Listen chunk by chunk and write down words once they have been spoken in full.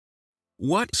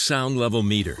What sound level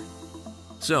meter?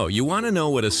 So, you want to know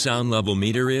what a sound level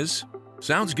meter is?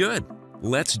 Sounds good.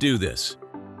 Let's do this.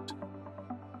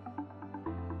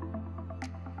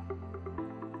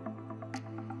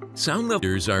 Sound level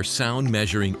meters are sound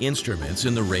measuring instruments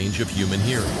in the range of human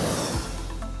hearing.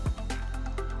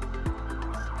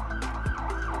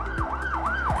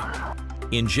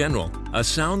 In general, a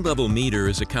sound level meter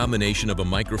is a combination of a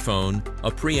microphone, a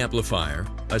preamplifier,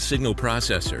 a signal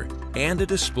processor, and a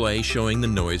display showing the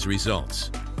noise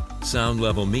results. Sound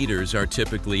level meters are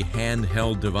typically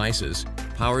handheld devices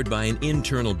powered by an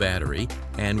internal battery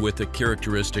and with a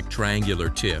characteristic triangular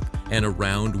tip and a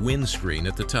round windscreen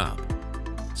at the top.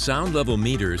 Sound level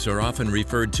meters are often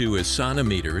referred to as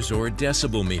sonometers or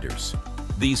decibel meters.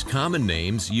 These common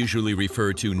names usually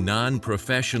refer to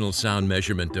non-professional sound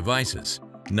measurement devices,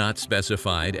 not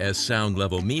specified as sound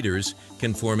level meters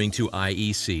conforming to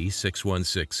IEC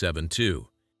 61672.